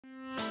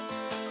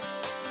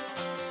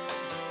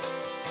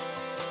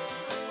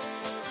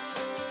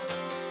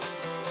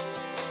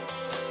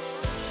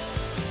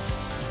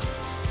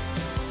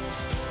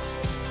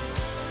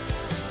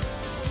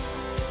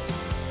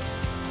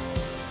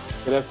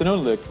Good afternoon,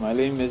 Luc. My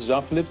name is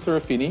Jean-Philippe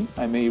Serafini.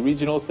 I'm a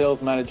regional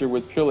sales manager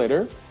with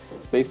Purolator,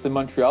 based in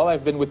Montreal.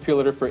 I've been with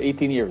Purolator for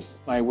 18 years.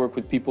 I work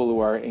with people who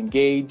are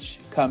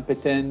engaged,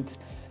 competent,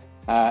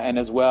 and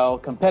as well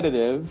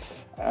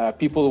competitive,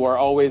 people who are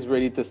always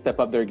ready to step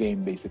up their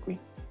game, basically.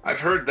 I've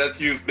heard that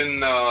you've been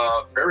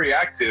very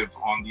active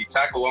on the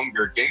Tackle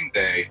Hunger game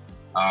day.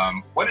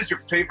 What is your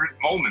favorite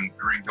moment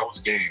during those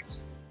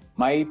games?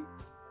 My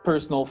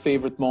personal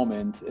favorite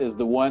moment is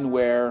the one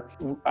where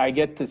I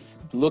get to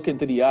look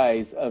into the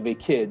eyes of a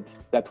kid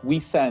that we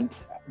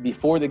sent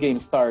before the game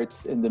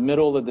starts in the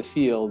middle of the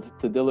field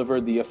to deliver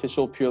the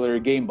official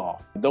Purolator game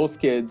ball. Those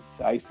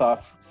kids, I saw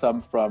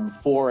some from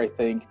 4, I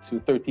think, to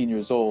 13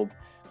 years old.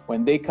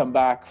 When they come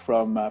back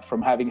from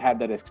having had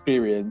that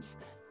experience,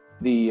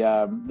 the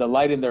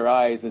light in their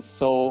eyes is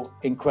so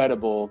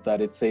incredible that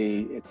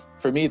it's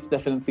for me, it's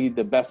definitely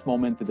the best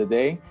moment of the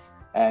day.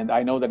 And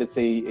I know that it's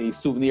a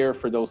souvenir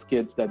for those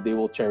kids that they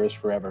will cherish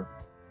forever.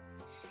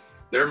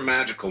 They're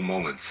magical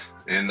moments,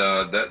 and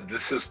that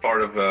this is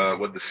part of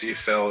what the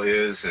CFL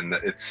is, and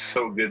it's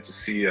so good to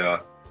see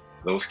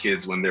those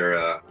kids when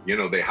they're,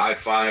 they high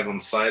five on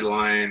the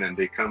sideline and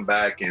they come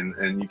back,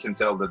 and you can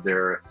tell that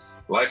they're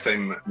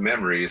lifetime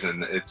memories,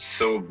 and it's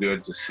so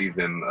good to see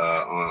them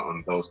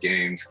on those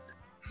games.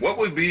 What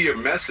would be your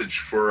message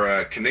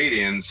for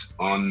Canadians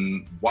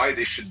on why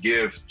they should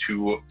give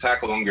to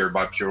Tackle Hunger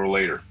by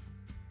Purolator?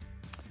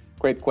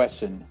 Great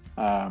question.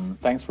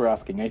 Thanks for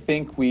asking. I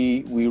think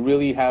we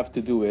really have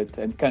to do it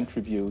and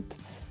contribute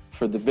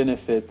for the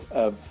benefit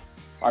of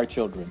our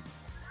children.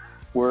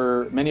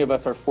 Many of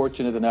us are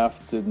fortunate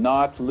enough to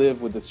not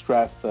live with the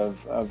stress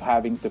of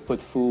having to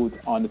put food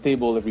on the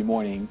table every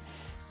morning.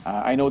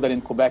 I know that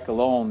in Quebec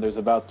alone, there's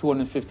about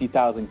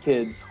 250,000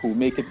 kids who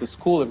make it to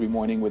school every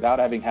morning without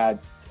having had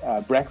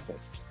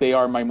breakfast. They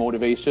are my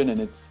motivation, and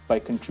it's by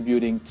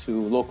contributing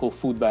to local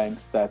food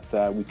banks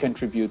that we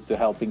contribute to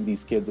helping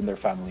these kids and their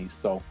families.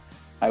 So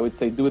I would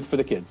say do it for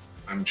the kids.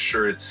 I'm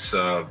sure it's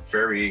a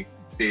very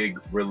big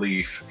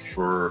relief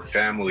for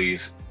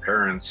families,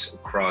 parents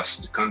across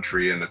the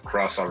country and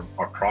across our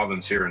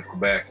province here in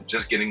Quebec.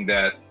 Just getting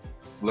that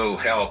little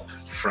help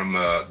from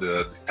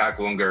the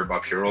Tackle Hunger by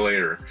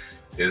Purolator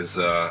is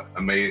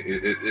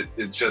amazing.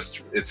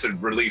 It's a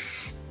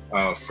relief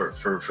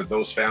for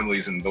those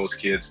families and those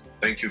kids.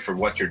 Thank you for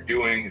what you're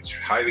doing. It's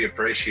highly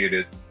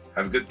appreciated.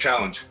 Have a good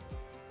challenge.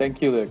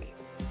 Thank you, Luc.